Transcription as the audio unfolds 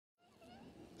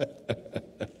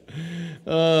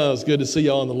It's good to see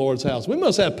y'all in the Lord's house. We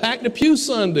must have packed the pew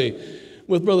Sunday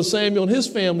with Brother Samuel and his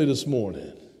family this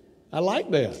morning. I like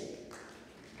that.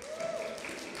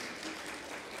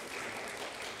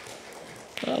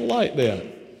 I like that.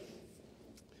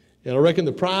 And I reckon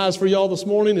the prize for y'all this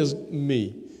morning is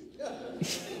me.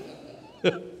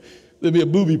 There'll be a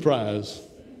booby prize.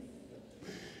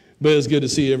 But it's good to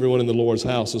see everyone in the Lord's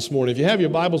house this morning. If you have your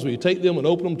Bibles, will you take them and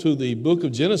open them to the book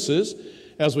of Genesis?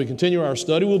 As we continue our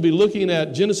study, we'll be looking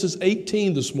at Genesis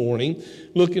 18 this morning,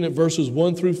 looking at verses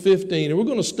 1 through 15. And we're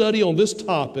going to study on this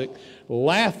topic,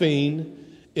 laughing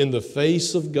in the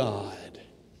face of God.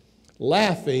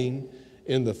 Laughing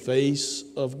in the face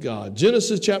of God.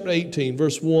 Genesis chapter 18,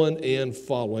 verse 1 and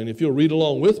following. If you'll read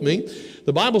along with me,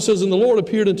 the Bible says, "And the Lord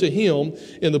appeared unto him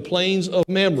in the plains of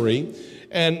Mamre,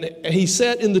 and he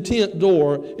sat in the tent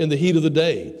door in the heat of the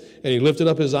day. And he lifted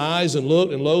up his eyes and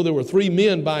looked, and lo, there were 3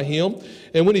 men by him.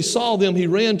 And when he saw them, he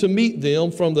ran to meet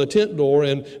them from the tent door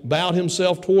and bowed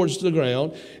himself towards the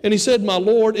ground. And he said, My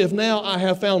Lord, if now I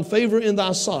have found favor in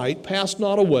thy sight, pass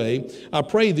not away, I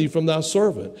pray thee, from thy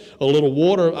servant. A little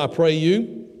water, I pray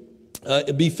you,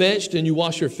 be fetched, and you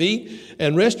wash your feet,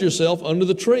 and rest yourself under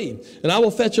the tree. And I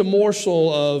will fetch a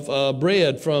morsel of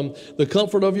bread from the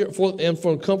comfort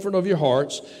of your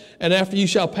hearts. And after you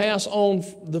shall pass on,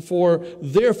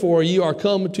 therefore ye are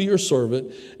come to your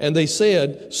servant. And they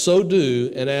said, So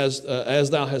do, and as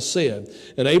thou hast said.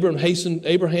 And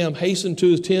Abraham hastened to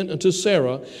his tent unto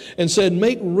Sarah, and said,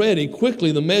 Make ready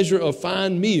quickly the measure of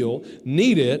fine meal,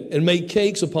 knead it, and make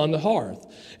cakes upon the hearth.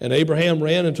 And Abraham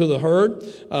ran into the herd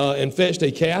and fetched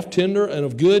a calf tender and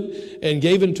of good, and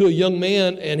gave it to a young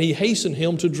man, and he hastened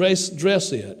him to dress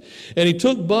it. And he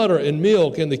took butter and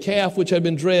milk and the calf which had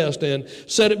been dressed, and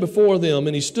set it before them.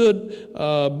 And he stood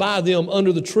by them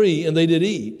under the tree, and they did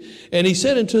eat. And he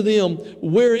said unto them,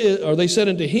 they said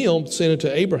unto him, saying unto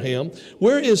Abraham,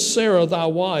 Where is Sarah thy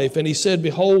wife? And he said,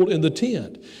 Behold, in the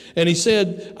tent. And he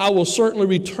said, I will certainly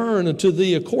return unto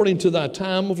thee according to thy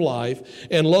time of life.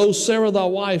 And lo, Sarah thy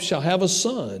wife shall have a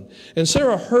son. And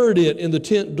Sarah heard it in the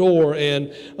tent door,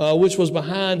 and which was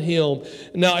behind him.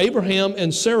 Now Abraham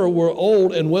and Sarah were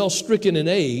old and well stricken in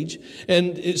age,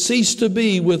 and it ceased to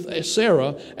be with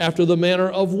Sarah after the manner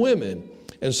of women.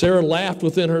 And Sarah laughed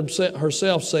within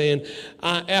herself, saying,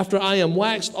 After I am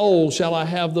waxed old, shall I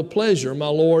have the pleasure, my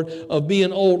Lord, of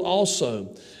being old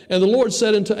also? And the Lord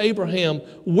said unto Abraham,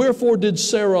 Wherefore did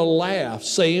Sarah laugh,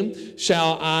 saying,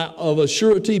 Shall I of a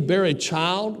surety bear a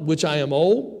child, which I am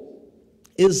old?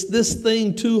 Is this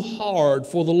thing too hard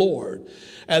for the Lord?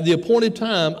 At the appointed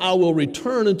time I will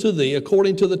return unto thee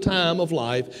according to the time of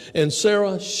life, and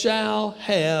Sarah shall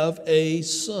have a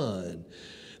son.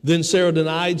 Then Sarah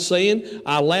denied, saying,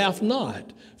 I laugh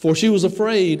not. For she was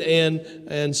afraid, and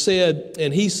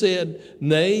he said,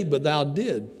 Nay, but thou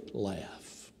did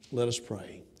laugh. Let us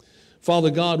pray.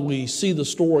 Father God, we see the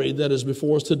story that is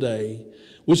before us today,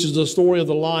 which is the story of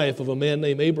the life of a man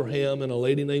named Abraham and a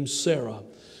lady named Sarah,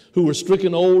 who were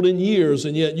stricken old in years,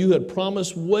 and yet you had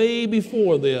promised way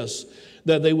before this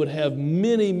that they would have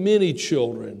many, many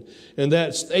children, and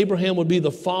that Abraham would be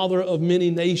the father of many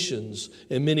nations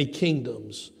and many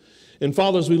kingdoms. And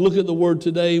Father, as we look at the word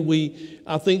today,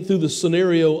 I think through the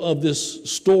scenario of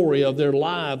this story, of their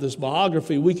life, this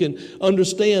biography, we can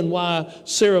understand why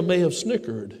Sarah may have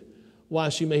snickered, why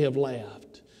she may have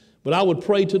laughed. But I would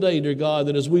pray today, dear God,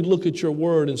 that as we look at your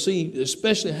word and see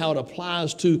especially how it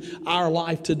applies to our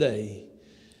life today,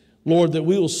 Lord, that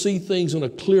we will see things in a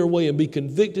clear way and be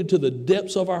convicted to the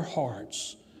depths of our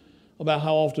hearts about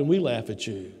how often we laugh at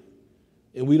you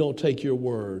and we don't take your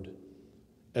word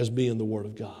as being the word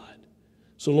of God.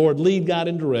 So, Lord, lead, guide,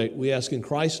 and direct. We ask in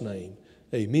Christ's name,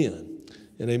 amen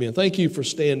and amen. Thank you for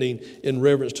standing in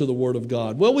reverence to the word of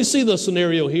God. Well, we see the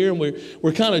scenario here, and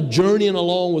we're kind of journeying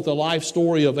along with the life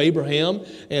story of Abraham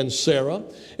and Sarah.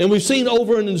 And we've seen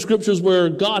over in the scriptures where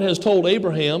God has told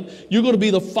Abraham, you're going to be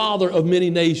the father of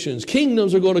many nations.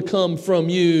 Kingdoms are going to come from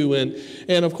you.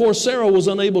 And of course, Sarah was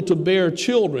unable to bear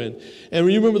children. And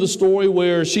you remember the story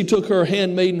where she took her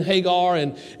handmaiden Hagar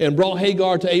and brought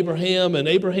Hagar to Abraham. And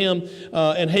Abraham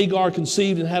and Hagar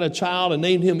conceived and had a child and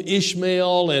named him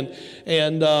Ishmael.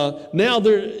 And now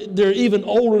they're even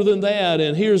older than that.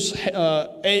 And here's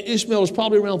Ishmael is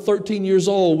probably around 13 years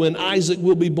old when Isaac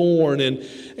will be born.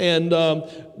 And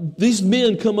these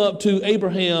men come up to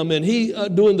Abraham, and he,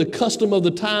 doing the custom of the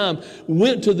time,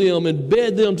 went to them and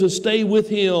begged them to stay with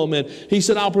him. And he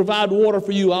said, I'll provide water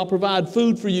for you. I'll provide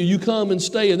food for you. You come and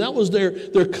stay. And that was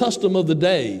their custom of the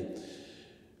day.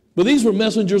 But these were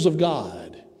messengers of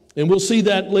God. And we'll see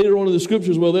that later on in the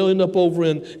scriptures where they'll end up over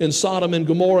in Sodom and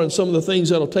Gomorrah and some of the things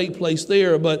that'll take place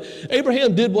there. But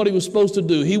Abraham did what he was supposed to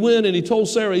do. He went and he told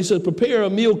Sarah, he said, prepare a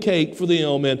meal cake for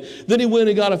them. And then he went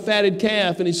and got a fatted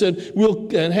calf, and he said,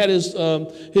 and had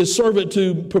his servant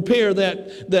to prepare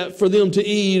that for them to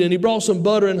eat. And he brought some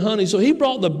butter and honey. So he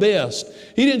brought the best.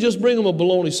 He didn't just bring them a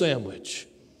bologna sandwich.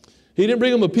 He didn't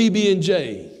bring them a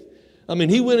PB&J. I mean,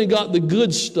 he went and got the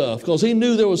good stuff because he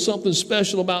knew there was something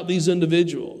special about these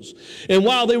individuals. And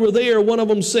while they were there, one of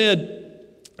them said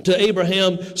to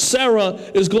Abraham, Sarah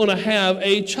is going to have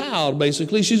a child,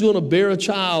 basically. She's going to bear a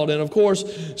child. And of course,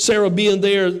 Sarah being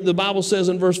there, the Bible says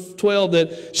in verse 12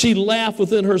 that she laughed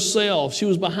within herself. She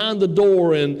was behind the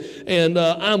door, and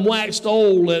I'm waxed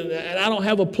old, and I don't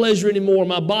have a pleasure anymore.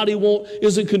 My body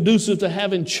isn't conducive to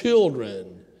having children.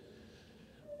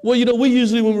 Well, you know, we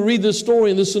usually, when we read this story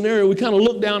in this scenario, we kind of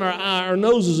look down our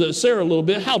noses at Sarah a little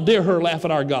bit. How dare her laugh at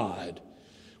our God?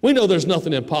 We know there's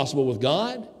nothing impossible with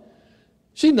God.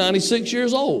 She's 96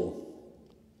 years old,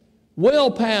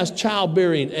 well past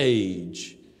childbearing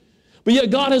age. But yet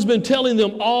God has been telling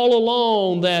them all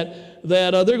along that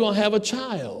they're going to have a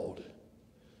child.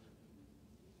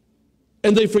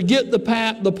 And they forget the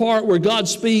part where God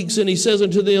speaks and he says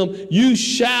unto them, you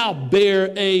shall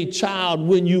bear a child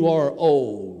when you are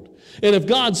old. And if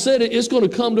God said it, it's going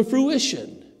to come to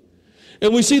fruition.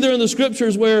 And we see there in the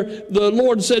scriptures where the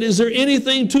Lord said, is there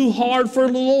anything too hard for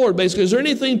the Lord? Basically, is there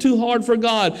anything too hard for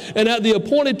God? And at the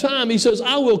appointed time, he says,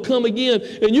 I will come again,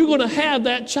 and you're going to have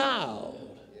that child.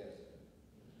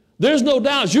 There's no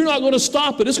doubt. You're not going to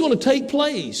stop it. It's going to take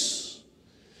place.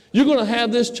 You're going to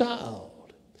have this child.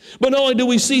 But not only do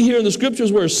we see here in the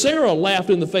scriptures where Sarah laughed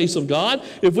in the face of God,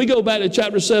 if we go back to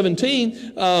chapter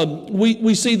 17,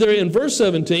 we see there in verse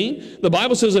 17, the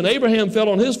Bible says, and Abraham fell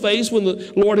on his face when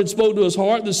the Lord had spoken to his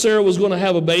heart that Sarah was going to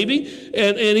have a baby.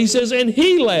 And he says, and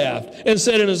he laughed and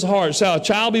said in his heart, shall a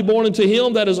child be born unto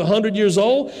him that is 100 years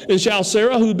old? And shall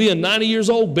Sarah, who being 90 years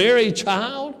old, bear a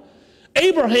child?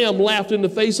 Abraham laughed in the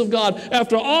face of God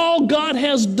after all God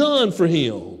has done for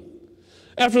him.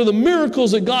 After the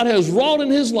miracles that God has wrought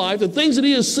in his life, the things that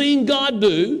he has seen God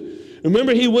do.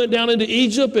 Remember, he went down into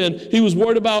Egypt and he was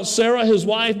worried about Sarah, his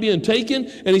wife, being taken.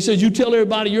 And he said, you tell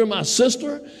everybody you're my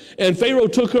sister. And Pharaoh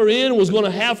took her in and was going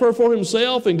to have her for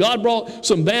himself. And God brought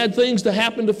some bad things to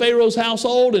happen to Pharaoh's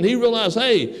household. And he realized,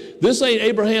 hey, this ain't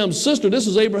Abraham's sister. This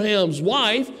is Abraham's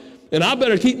wife. And I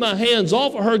better keep my hands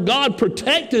off of her. God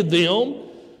protected them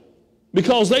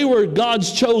because they were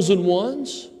God's chosen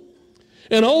ones.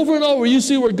 And over, you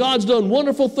see where God's done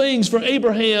wonderful things for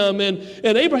Abraham. And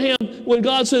Abraham, when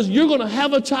God says, you're going to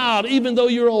have a child even though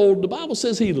you're old, the Bible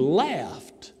says he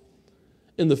laughed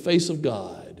in the face of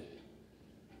God.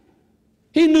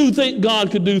 He knew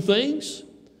God could do things.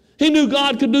 He knew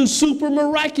God could do super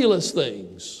miraculous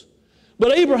things.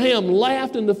 But Abraham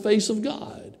laughed in the face of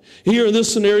God. Here in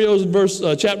this scenario,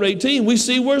 in chapter 18, we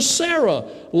see where Sarah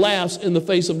laughs in the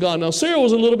face of God. Now, Sarah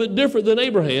was a little bit different than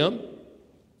Abraham.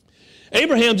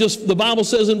 Abraham the Bible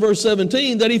says in verse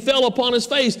 17 that he fell upon his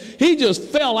face. He just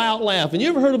fell out laughing. You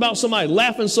ever heard about somebody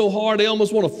laughing so hard they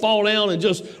almost want to fall down and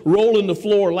just roll in the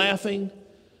floor laughing?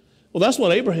 Well, that's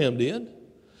what Abraham did.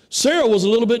 Sarah was a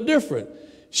little bit different.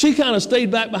 She kind of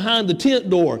stayed back behind the tent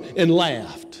door and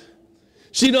laughed.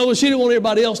 She didn't want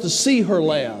everybody else to see her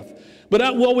laugh.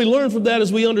 But what we learn from that,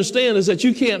 as we understand, is that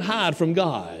you can't hide from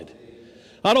God.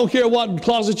 I don't care what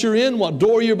closet you're in, what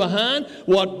door you're behind,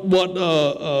 what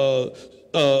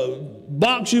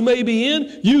box you may be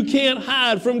in. You can't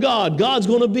hide from God. God's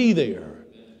going to be there.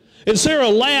 And Sarah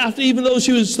laughed even though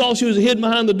she thought she was hidden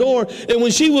behind the door. And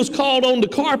when she was called on the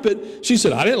carpet, she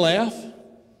said, I didn't laugh.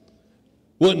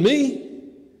 Wasn't me.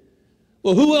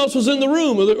 Well, who else was in the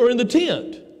room or in the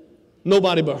tent?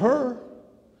 Nobody but her.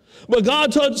 But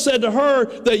God said to her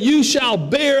that you shall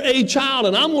bear a child,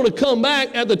 and I'm going to come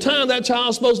back at the time that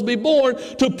child's supposed to be born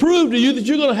to prove to you that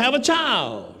you're going to have a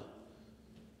child.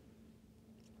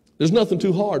 There's nothing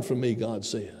too hard for me, God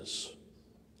says.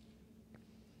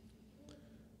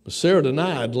 But Sarah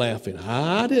denied laughing.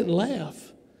 I didn't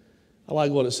laugh. I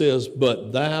like what it says,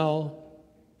 but thou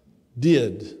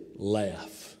did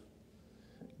laugh.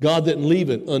 God didn't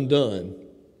leave it undone.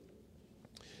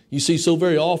 You see, so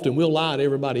very often we'll lie to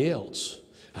everybody else.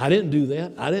 I didn't do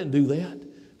that. I didn't do that.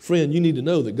 Friend, you need to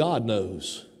know that God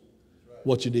knows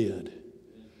what you did.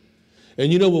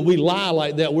 And you know, when we lie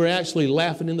like that, we're actually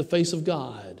laughing in the face of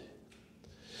God.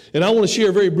 And I want to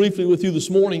share very briefly with you this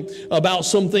morning about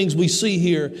some things we see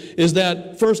here is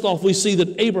that, first off, we see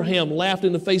that Abraham laughed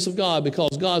in the face of God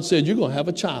because God said, you're going to have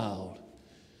a child.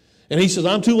 And he says,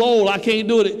 I'm too old. I can't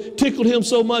do it. It tickled him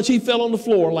so much he fell on the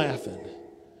floor laughing.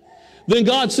 Then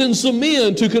God sends some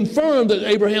men to confirm that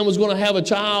Abraham was going to have a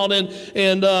child.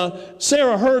 And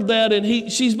Sarah heard that, and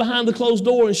she's behind the closed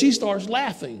door, and she starts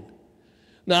laughing.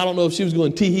 Now, I don't know if she was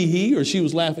going tee-hee-hee or she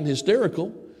was laughing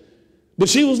hysterical, but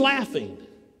she was laughing.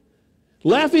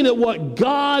 Laughing at what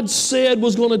God said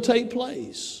was going to take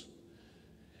place.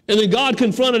 And then God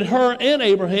confronted her and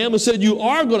Abraham and said, you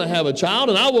are going to have a child,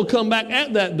 and I will come back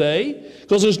at that day,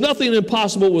 because there's nothing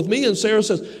impossible with me. And Sarah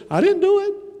says, I didn't do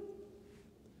it.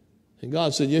 And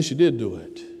God said, yes, you did do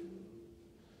it.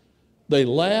 They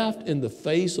laughed in the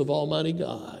face of Almighty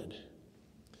God.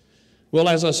 Well,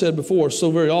 as I said before,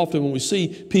 so very often when we see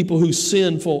people who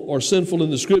sinful in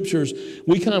the Scriptures,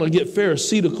 we kind of get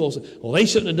pharisaical. Well, they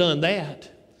shouldn't have done that.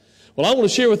 Well, I want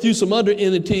to share with you some other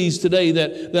entities today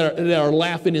that are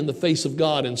laughing in the face of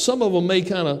God, and some of them may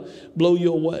kind of blow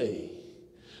you away.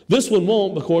 This one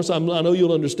won't, of course. I know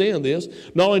you'll understand this.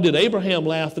 Not only did Abraham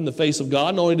laugh in the face of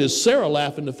God, not only did Sarah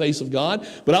laugh in the face of God,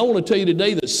 but I want to tell you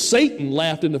today that Satan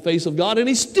laughed in the face of God, and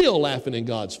he's still laughing in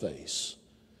God's face.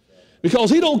 Because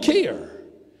he don't care.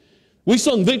 We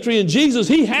sung victory in Jesus.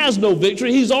 He has no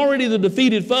victory. He's already the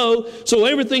defeated foe. So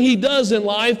everything he does in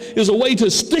life is a way to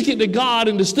stick it to God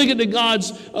and to stick it to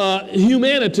God's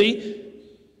humanity.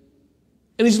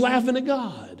 And he's laughing at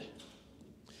God.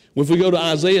 If we go to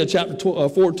Isaiah chapter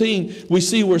 14, we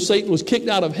see where Satan was kicked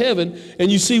out of heaven, and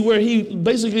you see where he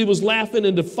basically was laughing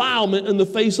in defilement in the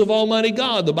face of Almighty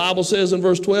God. The Bible says in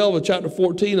verse 12 of chapter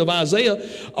 14 of Isaiah,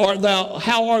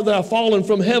 how art thou fallen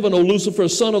from heaven, O Lucifer,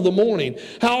 son of the morning?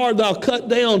 How art thou cut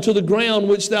down to the ground,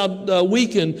 which thou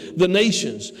weakened the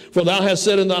nations? For thou hast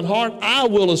said in thine heart, I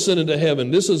will ascend into heaven.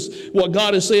 This is what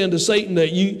God is saying to Satan that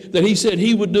he said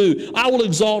he would do. I will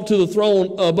exalt to the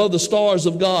throne above the stars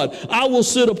of God. I will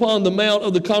sit upon the mount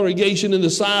of the congregation in the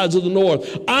sides of the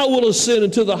north. I will ascend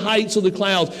into the heights of the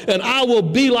clouds, and I will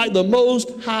be like the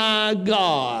Most High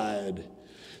God.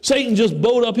 Satan just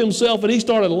bowed up himself, and he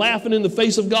started laughing in the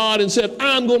face of God and said,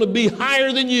 I'm going to be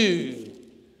higher than you.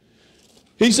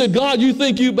 He said, God, you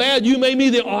think you bad? You made me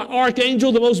the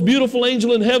archangel, the most beautiful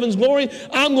angel in heaven's glory.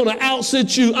 I'm going to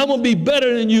outsit you. I'm going to be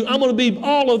better than you. I'm going to be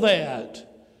all of that.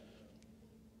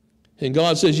 And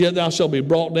God says, yet thou shalt be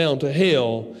brought down to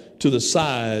hell, to the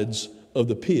sides of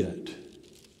the pit.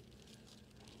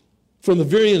 From the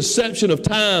very inception of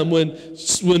time,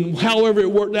 when however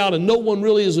it worked out, and no one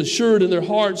really is assured in their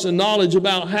hearts and knowledge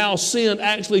about how sin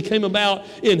actually came about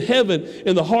in heaven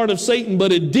in the heart of Satan,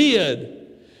 but it did.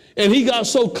 And he got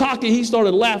so cocky, he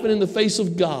started laughing in the face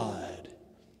of God.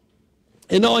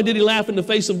 And not only did he laugh in the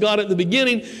face of God at the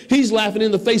beginning, he's laughing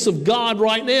in the face of God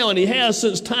right now. And he has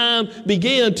since time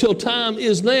began till time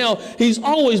is now. He's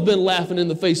always been laughing in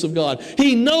the face of God.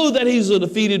 He knows that he's a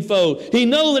defeated foe. He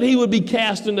knows that he would be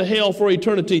cast into hell for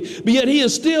eternity. But yet he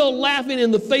is still laughing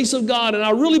in the face of God. And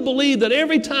I really believe that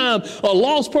every time a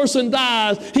lost person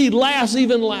dies, he laughs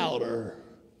even louder.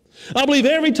 I believe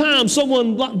every time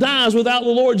someone dies without the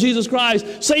Lord Jesus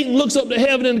Christ, Satan looks up to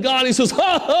heaven and God, and he says,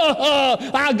 ha, ha,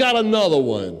 ha, I got another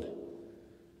one.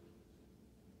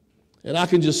 And I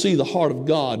can just see the heart of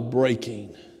God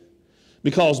breaking,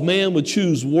 because man would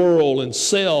choose world and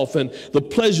self and the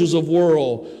pleasures of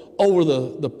world over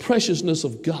the preciousness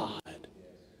of God.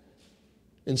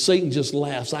 And Satan just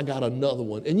laughs, I got another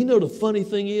one. And you know the funny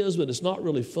thing is, but it's not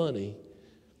really funny,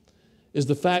 is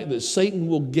the fact that Satan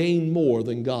will gain more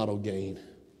than God will gain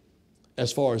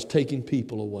as far as taking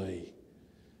people away.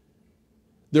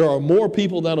 There are more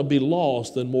people that will be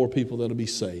lost than more people that will be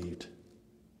saved.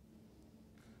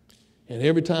 And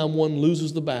every time one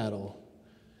loses the battle,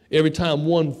 every time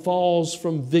one falls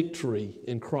from victory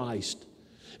in Christ,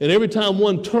 and every time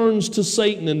one turns to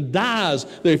Satan and dies,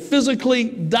 they physically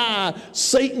die,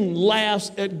 Satan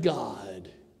laughs at God.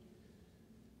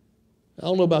 I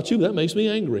don't know about you, but that makes me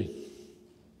angry.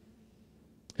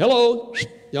 Hello,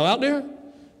 y'all out there?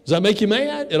 Does that make you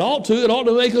mad? It ought to. It ought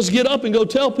to make us get up and go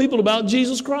tell people about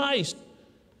Jesus Christ.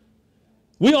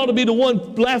 We ought to be the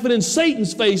one laughing in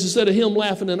Satan's face instead of him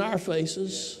laughing in our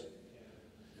faces.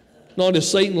 Not only does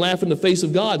Satan laugh in the face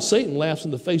of God, Satan laughs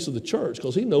in the face of the church,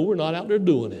 because he knows we're not out there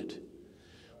doing it.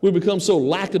 We become so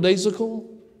lackadaisical,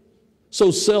 so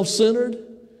self-centered,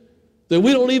 that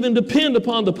we don't even depend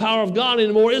upon the power of God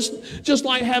anymore. It's just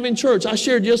like having church. I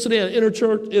shared yesterday at an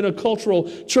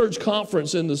intercultural church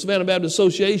conference in the Savannah Baptist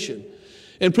Association,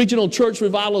 and preaching on church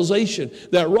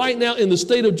revitalization, that right now in the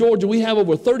state of Georgia, we have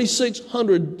over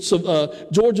 3,600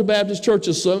 Georgia Baptist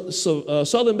churches,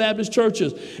 Southern Baptist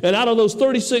churches. And out of those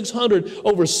 3,600,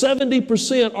 over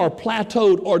 70% are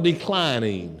plateaued or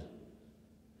declining.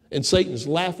 And Satan's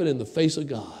laughing in the face of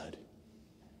God.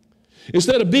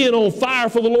 Instead of being on fire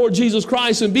for the Lord Jesus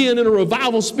Christ and being in a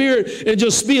revival spirit and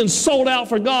just being sold out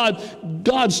for God,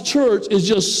 God's church is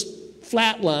just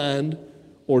flatlined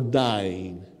or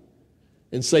dying.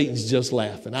 And Satan's just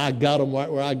laughing. I got them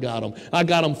right where I got them. I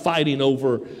got them fighting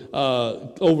over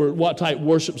what type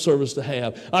worship service to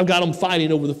have. I've got them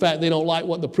fighting over the fact they don't like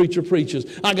what the preacher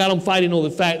preaches. I got them fighting over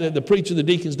the fact that the preacher, the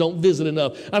deacons don't visit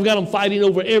enough. I've got them fighting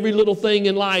over every little thing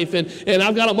in life. And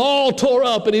I've got them all tore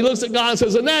up. And he looks at God and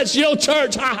says, and that's your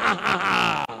church. Ha, ha,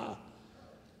 ha, ha.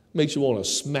 Makes you want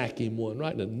to smack him one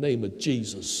right in the name of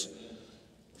Jesus.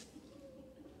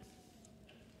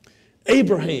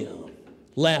 Abraham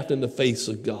laughed in the face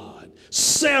of God.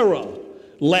 Sarah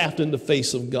laughed in the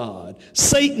face of God.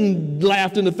 Satan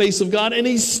laughed in the face of God, and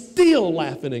he's still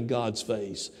laughing in God's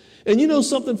face. And you know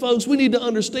something, folks? We need to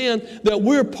understand that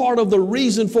we're part of the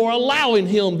reason for allowing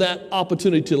him that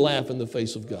opportunity to laugh in the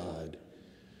face of God.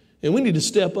 And we need to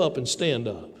step up and stand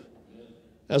up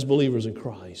as believers in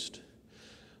Christ.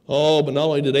 Oh, but not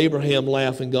only did Abraham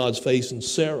laugh in God's face and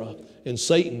Sarah and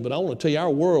Satan, but I want to tell you, our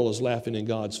world is laughing in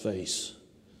God's face.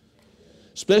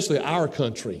 Especially our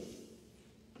country.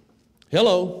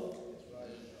 Hello.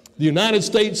 The United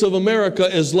States of America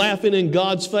is laughing in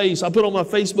God's face. I put on my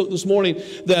Facebook this morning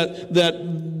that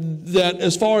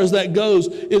as far as that goes,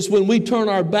 it's when we turn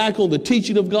our back on the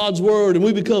teaching of God's Word and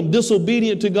we become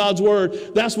disobedient to God's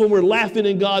Word, that's when we're laughing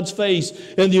in God's face.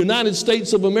 And the United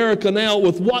States of America now,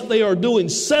 with what they are doing,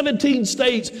 17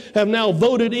 states have now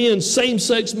voted in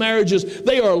same-sex marriages.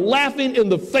 They are laughing in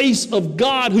the face of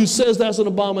God, who says that's an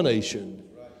abomination.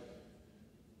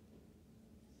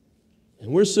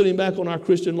 And we're sitting back on our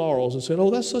Christian laurels and saying, oh,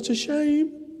 that's such a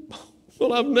shame.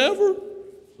 Well, I've never.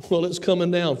 Well, it's coming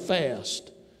down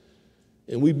fast.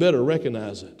 And we better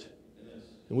recognize it.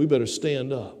 And we better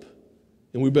stand up.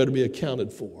 And we better be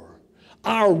accounted for.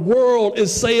 Our world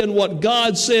is saying what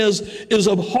God says is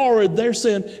abhorrent. They're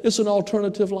saying it's an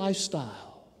alternative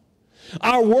lifestyle.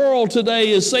 Our world today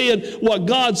is saying what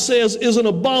God says is an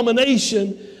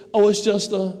abomination. Oh, it's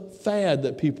just a fad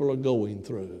that people are going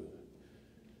through.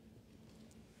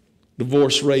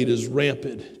 Divorce rate is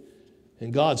rampant.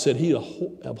 And God said he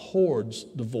abhors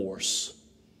divorce.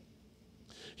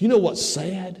 You know what's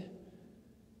sad?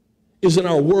 Is in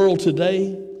our world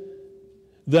today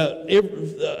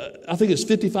that I think it's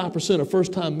 55% of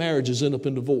first-time marriages end up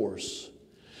in divorce.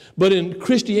 But in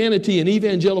Christianity and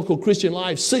evangelical Christian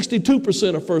life,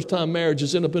 62% of first-time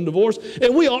marriages end up in divorce.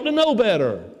 And we ought to know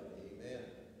better.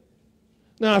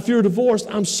 Now, if you're divorced,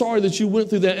 I'm sorry that you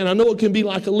went through that, and I know it can be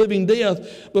like a living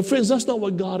death, but friends, that's not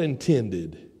what God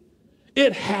intended.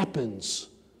 It happens,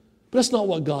 but that's not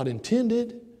what God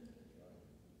intended.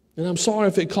 And I'm sorry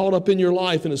if it caught up in your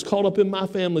life, and it's caught up in my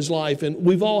family's life, and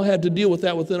we've all had to deal with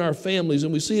that within our families,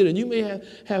 and we see it, and you may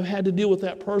have had to deal with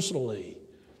that personally.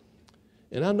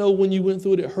 And I know when you went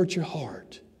through it, it hurt your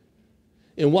heart.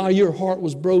 And while your heart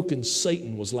was broken,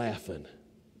 Satan was laughing.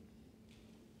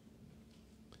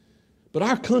 But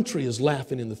our country is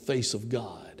laughing in the face of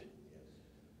God.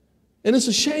 And it's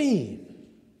a shame.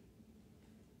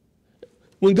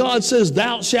 When God says,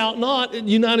 thou shalt not, the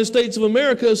United States of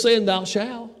America is saying, thou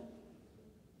shalt.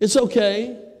 It's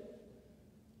okay.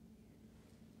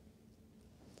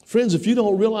 Friends, if you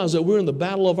don't realize that we're in the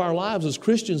battle of our lives as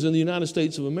Christians in the United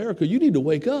States of America, you need to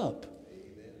wake up.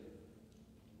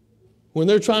 When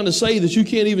they're trying to say that you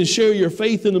can't even share your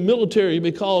faith in the military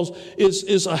because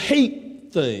it's a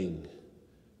hate thing,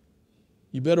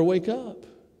 you better wake up.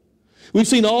 We've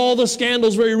seen all the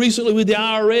scandals very recently with the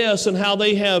IRS and how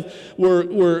they were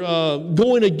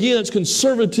going against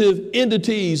conservative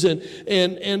entities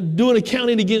and doing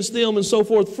accounting against them and so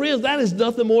forth. Friends, that is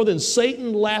nothing more than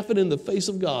Satan laughing in the face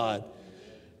of God.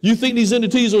 You think these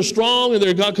entities are strong and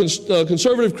they've got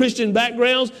conservative Christian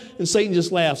backgrounds, and Satan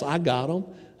just laughs. I got them.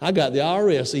 I got the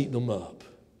IRS eating them up.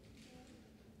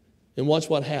 And watch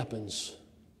what happens.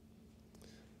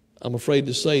 I'm afraid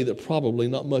to say that probably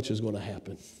not much is going to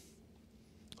happen.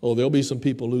 Oh, there'll be some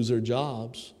people lose their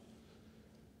jobs.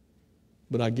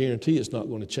 But I guarantee it's not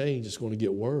going to change. It's going to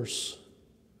get worse.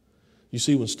 You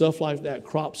see, when stuff like that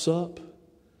crops up,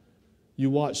 you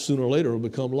watch sooner or later it will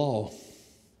become law.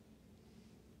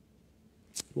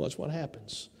 Watch what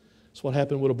happens. That's what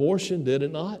happened with abortion, did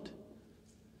it not?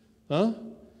 Huh?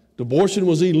 Abortion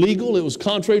was illegal. It was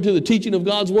contrary to the teaching of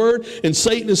God's Word. And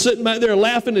Satan is sitting back there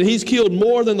laughing that he's killed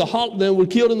more than were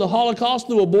killed in the Holocaust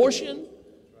through abortion.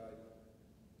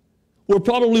 We're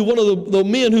probably one of the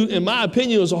men who, in my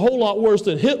opinion, was a whole lot worse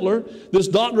than Hitler, this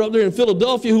doctor up there in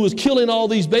Philadelphia who was killing all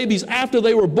these babies after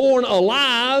they were born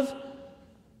alive.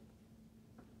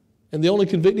 And they only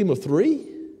convict him of 3?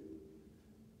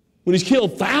 When he's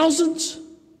killed thousands?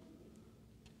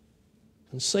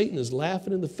 And Satan is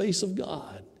laughing in the face of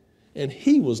God. And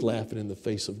he was laughing in the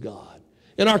face of God.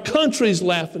 And our country's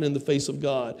laughing in the face of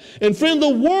God. And friend, the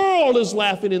world is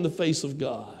laughing in the face of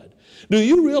God. Do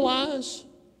you realize,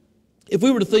 if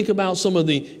we were to think about some of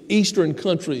the eastern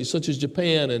countries, such as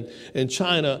Japan and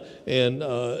China, and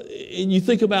you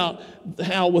think about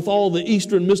how with all the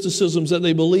eastern mysticisms that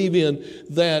they believe in,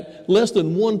 that less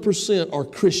than 1% are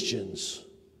Christians.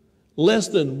 Less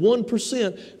than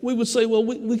 1%. We would say, well,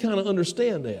 we kind of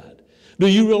understand that. Do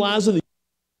you realize that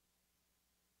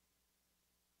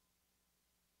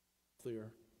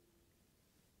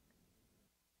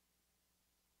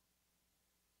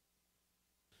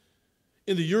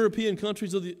in the European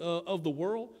countries of the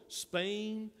world,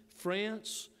 Spain,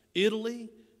 France, Italy,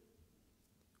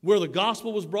 where the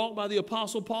gospel was brought by the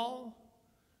Apostle Paul,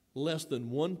 less than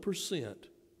 1%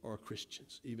 are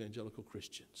Christians, evangelical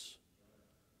Christians.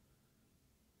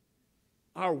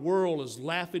 Our world is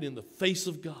laughing in the face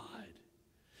of God.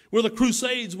 Where the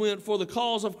Crusades went for the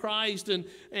cause of Christ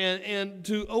and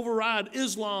to override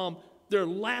Islam, they're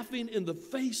laughing in the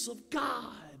face of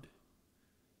God.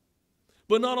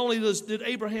 But not only did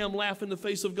Abraham laugh in the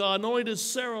face of God, not only did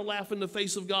Sarah laugh in the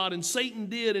face of God, and Satan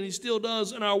did, and he still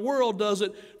does, and our world does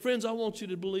it. Friends, I want you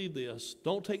to believe this.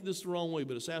 Don't take this the wrong way,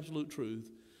 but it's absolute truth.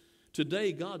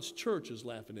 Today, God's church is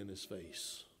laughing in his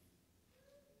face.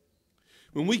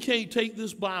 When we can't take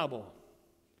this Bible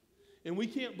and we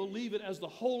can't believe it as the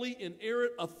holy,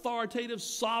 inerrant, authoritative,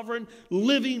 sovereign,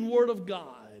 living Word of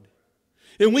God,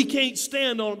 and we can't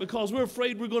stand on it because we're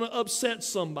afraid we're going to upset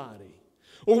somebody,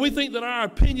 or we think that our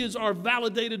opinions are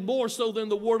validated more so than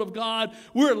the Word of God,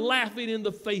 we're laughing in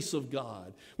the face of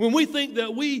God. When we think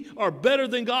that we are better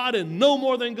than God and know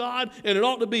more than God, and it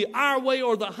ought to be our way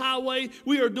or the highway,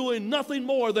 we are doing nothing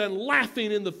more than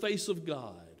laughing in the face of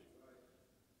God.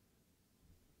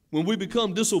 When we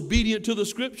become disobedient to the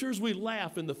Scriptures, we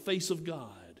laugh in the face of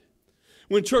God.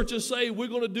 When churches say we're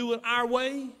going to do it our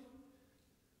way,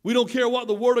 we don't care what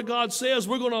the Word of God says,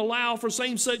 we're going to allow for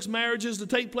same-sex marriages to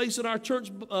take place in our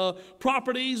church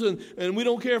properties, and we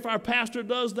don't care if our pastor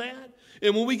does that.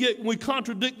 And when we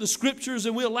contradict the Scriptures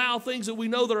and we allow things that we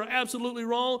know that are absolutely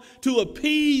wrong to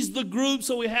appease the group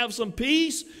so we have some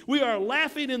peace, we are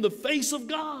laughing in the face of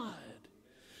God.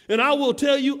 And I will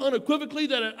tell you unequivocally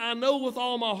that I know with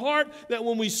all my heart that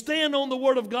when we stand on the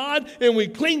Word of God and we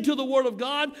cling to the Word of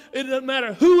God, it doesn't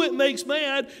matter who it makes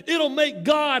mad, it'll make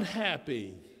God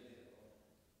happy.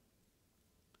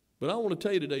 But I want to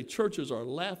tell you today, churches are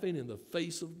laughing in the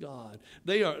face of God.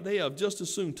 They have just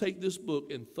as soon take this book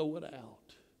and throw it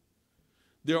out.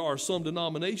 There are some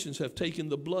denominations have taken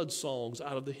the blood songs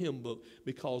out of the hymn book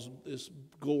because it's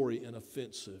gory and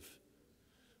offensive.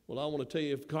 Well, I want to tell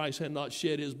you, if Christ had not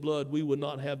shed his blood, we would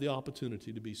not have the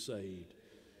opportunity to be saved.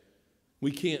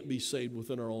 We can't be saved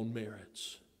within our own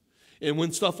merits. And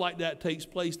when stuff like that takes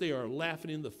place, they are laughing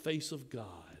in the face of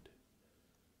God.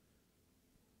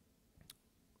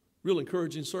 Real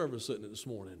encouraging service, isn't it, this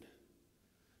morning?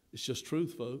 It's just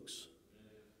truth, folks.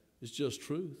 It's just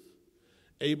truth.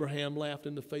 Abraham laughed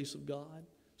in the face of God.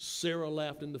 Sarah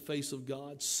laughed in the face of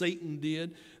God. Satan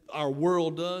did. Our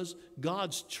world does.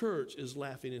 God's church is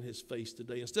laughing in his face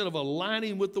today. Instead of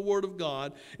aligning with the Word of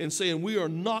God and saying we are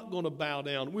not going to bow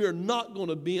down, we are not going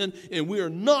to bend, and we are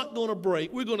not going to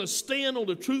break. We're going to stand on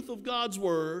the truth of God's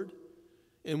Word.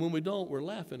 And when we don't, we're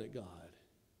laughing at God.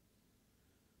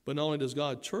 But not only does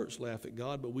God's church laugh at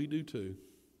God, but we do too.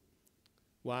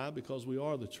 Why? Because we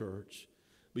are the church,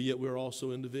 but yet we're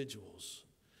also individuals.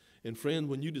 And friend,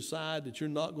 when you decide that you're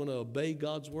not going to obey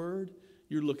God's word,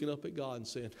 you're looking up at God and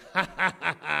saying, ha, ha,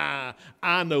 ha, ha,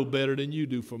 I know better than you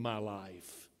do for my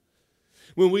life.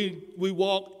 When we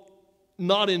walk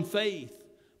not in faith,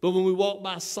 but when we walk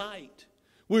by sight,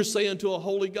 we're saying to a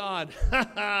holy God, ha,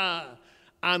 ha,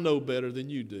 I know better than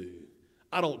you do.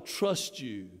 I don't trust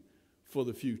you for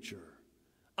the future.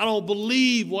 I don't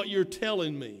believe what you're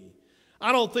telling me.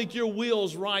 I don't think your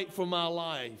will's right for my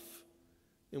life.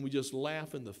 And we just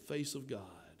laugh in the face of God.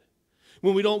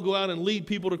 When we don't go out and lead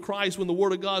people to Christ, when the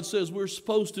Word of God says we're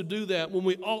supposed to do that, when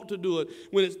we ought to do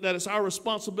it, that it's our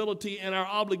responsibility and our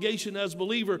obligation as a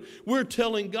believer, we're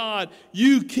telling God,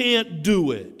 you can't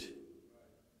do it.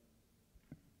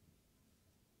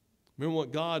 Remember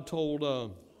what God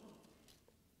told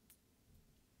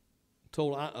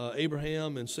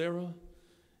Abraham and Sarah?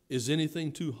 Is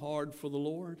anything too hard for the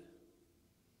Lord?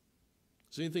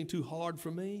 Is anything too hard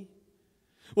for me?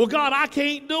 Well, God, I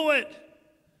can't do it.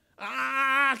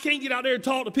 I can't get out there and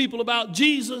talk to people about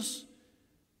Jesus.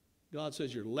 God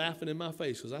says, you're laughing in my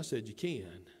face because I said you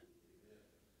can.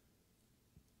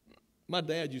 My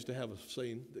dad used to have a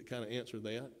saying that kind of answered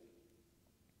that.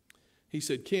 He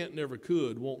said, can't never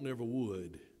could, won't never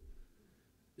would.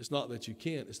 It's not that you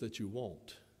can't, it's that you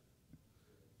won't.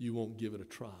 You won't give it a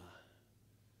try.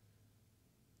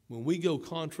 When we go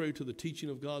contrary to the teaching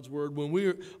of God's word, when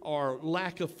we are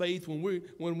lack of faith,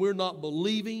 when we're not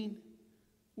believing,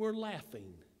 we're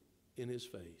laughing in his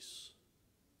face.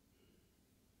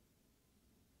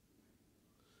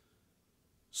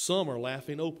 Some are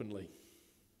laughing openly.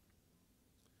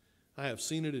 I have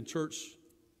seen it in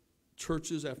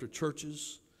churches after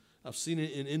churches. I've seen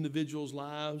it in individuals'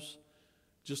 lives.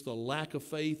 Just the lack of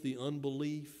faith, the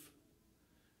unbelief.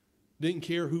 Didn't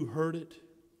care who heard it.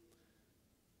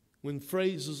 When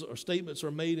phrases or statements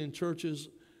are made in churches,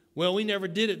 well, we never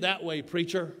did it that way,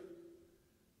 preacher.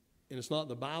 And it's not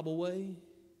the Bible way.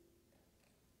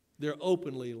 They're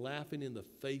openly laughing in the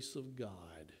face of God.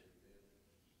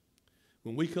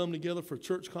 When we come together for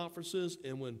church conferences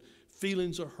and when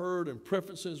feelings are hurt and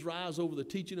preferences rise over the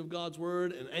teaching of God's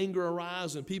word and anger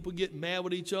arises and people get mad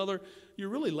with each other, you're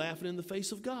really laughing in the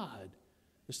face of God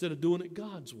instead of doing it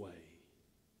God's way.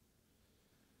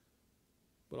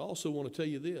 But I also want to tell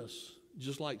you this,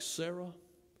 just like Sarah,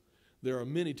 there are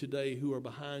many today who are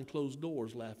behind closed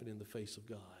doors laughing in the face of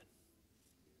God.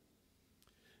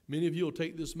 Many of you will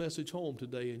take this message home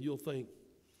today and you'll think,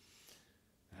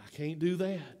 I can't do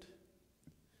that.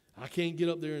 I can't get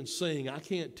up there and sing. I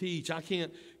can't teach. I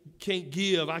can't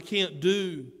give. I can't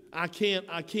do. I can't.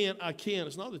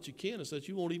 It's not that you can't. It's that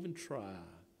you won't even try.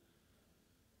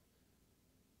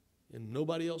 And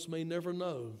nobody else may never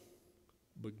know,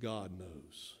 but God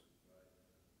knows.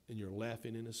 And you're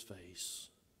laughing in his face.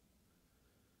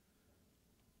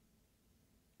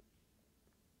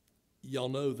 Y'all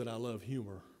know that I love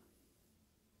humor.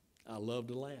 I love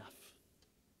to laugh.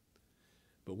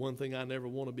 But one thing I never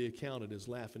want to be accounted is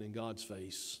laughing in God's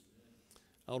face.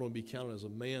 I want to be counted as a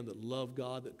man that loved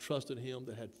God, that trusted him,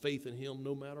 that had faith in him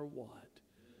no matter what.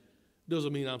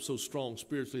 Doesn't mean I'm so strong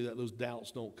spiritually that those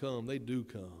doubts don't come. They do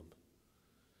come.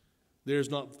 There's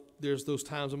those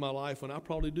times in my life when I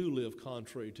probably do live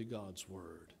contrary to God's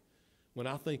word, when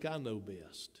I think I know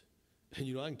best.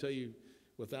 And I can tell you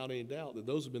without any doubt that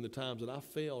those have been the times that I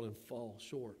fail and fall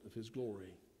short of his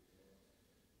glory.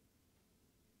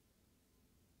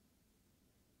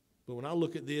 But when I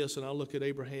look at this and I look at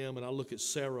Abraham and I look at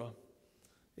Sarah,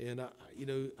 and I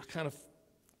kind of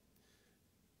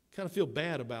feel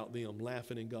bad about them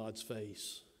laughing in God's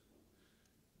face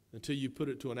until you put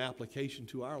it to an application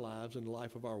to our lives and the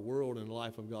life of our world and the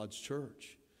life of God's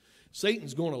church.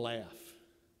 Satan's going to laugh.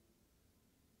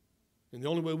 And the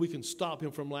only way we can stop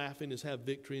him from laughing is have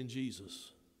victory in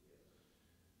Jesus.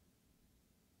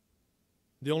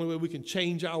 The only way we can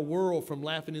change our world from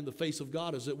laughing in the face of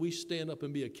God is that we stand up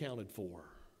and be accounted for.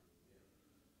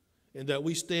 And that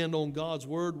we stand on God's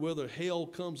word whether hell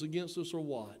comes against us or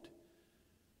what.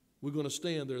 We're going to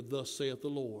stand there, thus saith the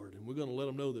Lord. And we're going to let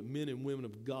them know that men and women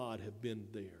of God have been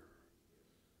there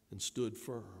and stood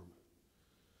firm.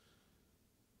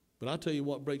 But I tell you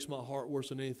what breaks my heart worse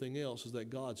than anything else is that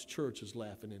God's church is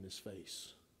laughing in his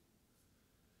face.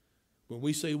 When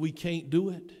we say we can't do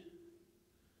it,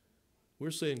 we're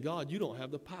saying, God, you don't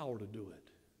have the power to do it.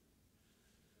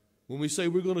 When we say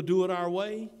we're going to do it our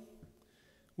way,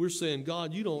 we're saying,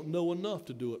 God, you don't know enough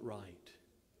to do it right.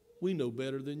 We know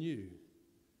better than you.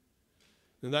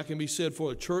 And that can be said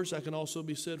for a church. That can also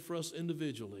be said for us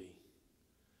individually.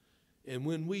 And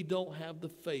when we don't have the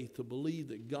faith to believe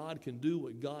that God can do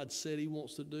what God said he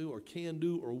wants to do or can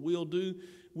do or will do,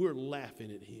 we're laughing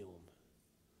at him.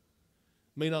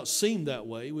 May not seem that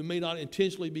way. We may not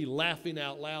intentionally be laughing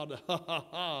out loud, ha, ha,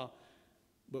 ha.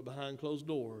 But behind closed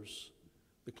doors,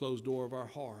 the closed door of our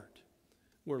heart,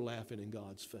 we're laughing in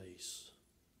God's face.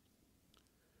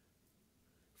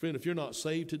 Friend, if you're not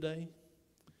saved today,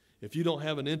 if you don't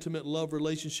have an intimate love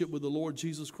relationship with the Lord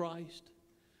Jesus Christ,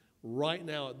 right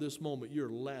now at this moment, you're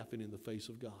laughing in the face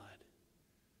of God.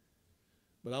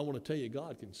 But I want to tell you,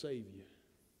 God can save you.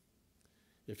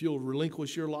 If you'll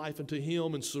relinquish your life unto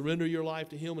him and surrender your life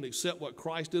to him and accept what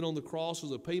Christ did on the cross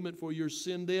as a payment for your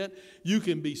sin debt, you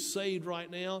can be saved right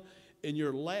now, and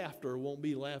your laughter won't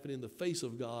be laughing in the face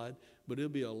of God, but it'll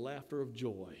be a laughter of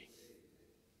joy.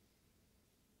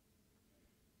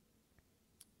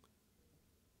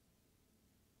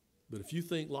 But if you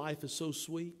think life is so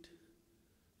sweet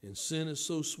and sin is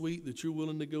so sweet that you're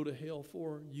willing to go to hell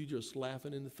for, you're just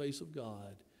laughing in the face of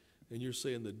God, and you're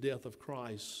saying the death of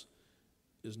Christ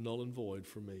is null and void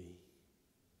for me.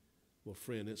 Well,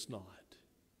 friend, it's not.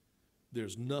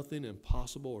 There's nothing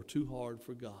impossible or too hard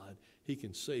for God. He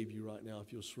can save you right now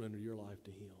if you'll surrender your life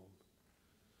to him.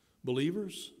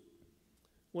 Believers,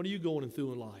 what are you going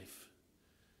through in life?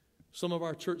 Some of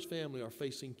our church family are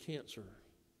facing cancer.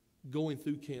 going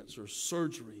through cancer,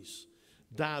 surgeries,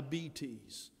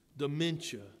 diabetes,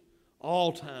 dementia,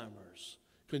 Alzheimer's,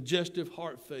 congestive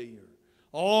heart failure,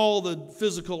 all the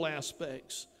physical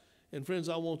aspects. And friends,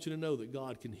 I want you to know that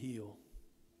God can heal.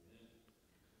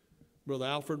 Brother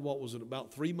Alfred, what was it,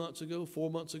 about 4 months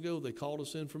ago, they called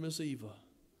us in for Miss Eva.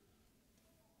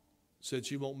 Said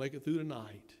she won't make it through the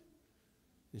night.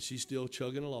 And she's still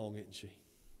chugging along, isn't she?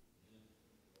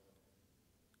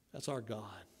 That's our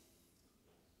God.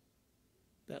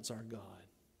 That's our God.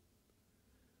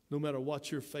 No matter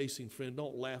what you're facing, friend,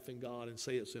 don't laugh in God and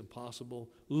say it's impossible.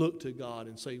 Look to God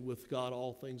and say, with God,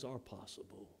 all things are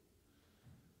possible.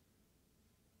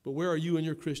 But where are you in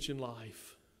your Christian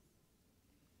life?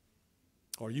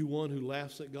 Are you one who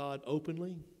laughs at God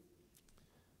openly?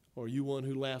 Or are you one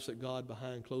who laughs at God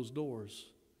behind closed doors?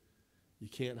 You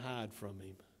can't hide from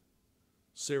Him.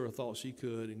 Sarah thought she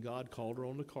could, and God called her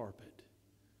on the carpet.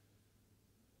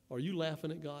 Are you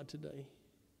laughing at God today?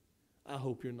 I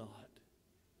hope you're not.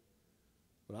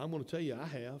 But I'm going to tell you, I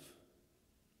have.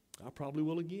 I probably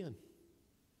will again.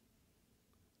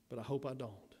 But I hope I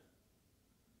don't.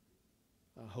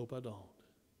 I hope I don't.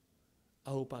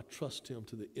 I hope I trust Him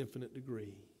to the infinite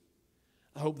degree.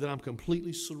 I hope that I'm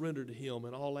completely surrendered to Him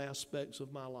in all aspects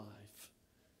of my life.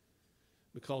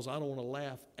 Because I don't want to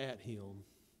laugh at Him.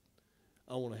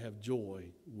 I want to have joy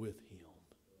with Him.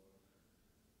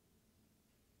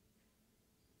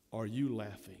 Are you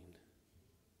laughing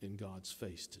in God's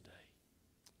face today?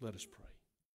 Let us pray.